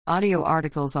Audio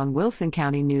articles on Wilson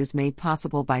County News made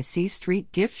possible by C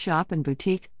Street Gift Shop and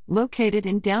Boutique, located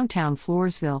in downtown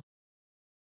Floresville.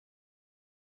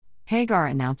 Hagar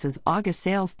announces August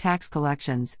sales tax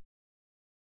collections.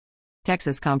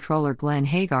 Texas Comptroller Glenn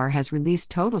Hagar has released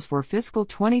totals for fiscal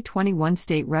 2021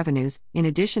 state revenues, in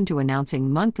addition to announcing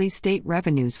monthly state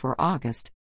revenues for August.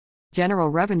 General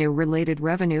revenue-related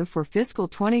revenue for fiscal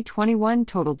 2021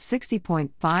 totaled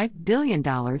 $60.5 billion,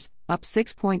 up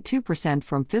 6.2%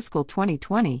 from fiscal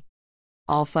 2020.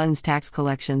 All funds tax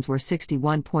collections were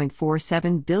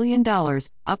 $61.47 billion,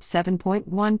 up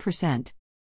 7.1%.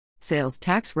 Sales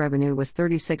tax revenue was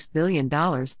 $36 billion,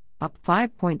 up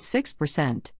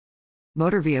 5.6%.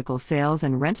 Motor vehicle sales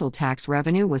and rental tax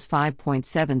revenue was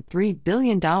 $5.73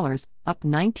 billion, up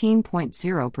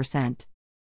 19.0%.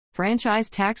 Franchise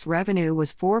tax revenue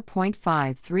was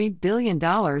 $4.53 billion,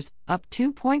 up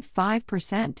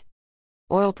 2.5%.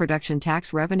 Oil production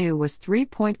tax revenue was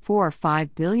 $3.45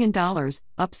 billion,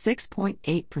 up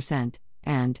 6.8%,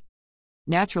 and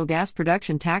natural gas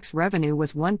production tax revenue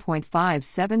was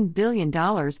 $1.57 billion,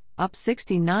 up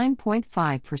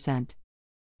 69.5%.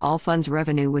 All funds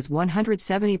revenue was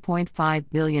 $170.5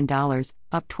 billion,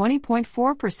 up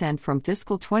 20.4% from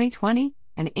fiscal 2020,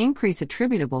 an increase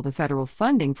attributable to federal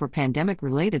funding for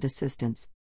pandemic-related assistance.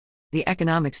 The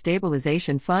Economic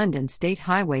Stabilization Fund and State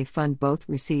Highway Fund both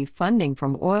receive funding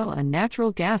from oil and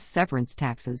natural gas severance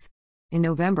taxes. In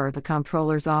November, the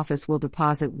Comptroller's Office will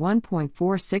deposit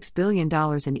 $1.46 billion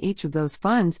in each of those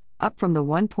funds, up from the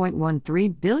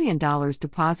 $1.13 billion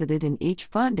deposited in each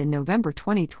fund in November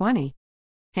 2020.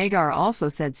 Hagar also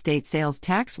said state sales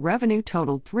tax revenue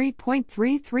totaled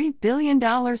 $3.33 billion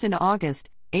in August,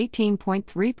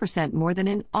 18.3% more than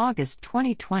in August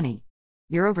 2020.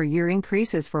 Year-over-year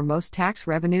increases for most tax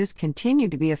revenues continue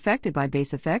to be affected by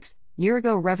base effects.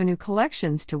 Year-ago revenue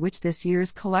collections to which this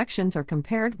year's collections are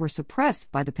compared were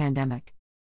suppressed by the pandemic.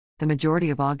 The majority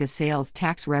of August sales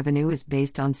tax revenue is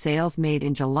based on sales made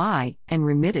in July and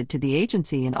remitted to the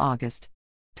agency in August.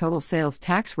 Total sales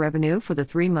tax revenue for the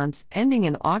 3 months ending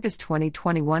in August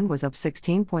 2021 was up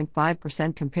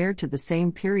 16.5% compared to the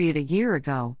same period a year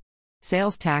ago.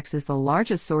 Sales tax is the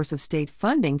largest source of state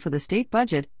funding for the state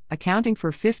budget, accounting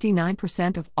for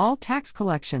 59% of all tax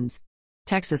collections.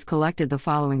 Texas collected the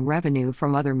following revenue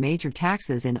from other major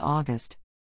taxes in August.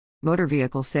 Motor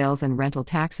vehicle sales and rental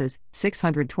taxes,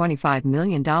 $625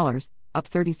 million, up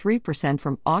 33%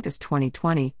 from August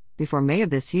 2020. Before May of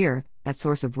this year, that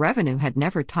source of revenue had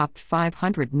never topped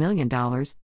 $500 million.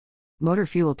 Motor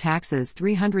fuel taxes,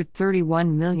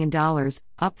 $331 million,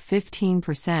 up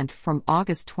 15% from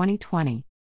August 2020.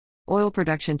 Oil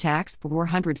production tax,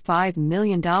 $405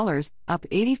 million, up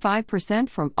 85%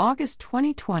 from August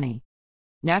 2020.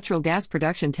 Natural gas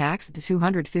production tax,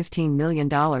 $215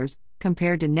 million,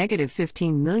 compared to negative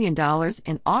 $15 million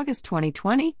in August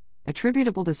 2020,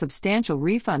 attributable to substantial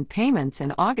refund payments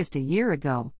in August a year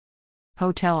ago.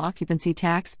 Hotel occupancy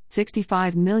tax,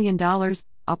 $65 million,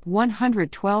 up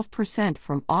 112%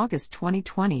 from August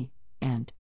 2020,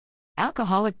 and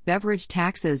alcoholic beverage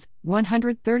taxes,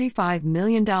 $135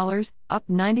 million, up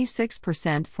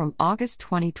 96% from August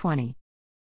 2020.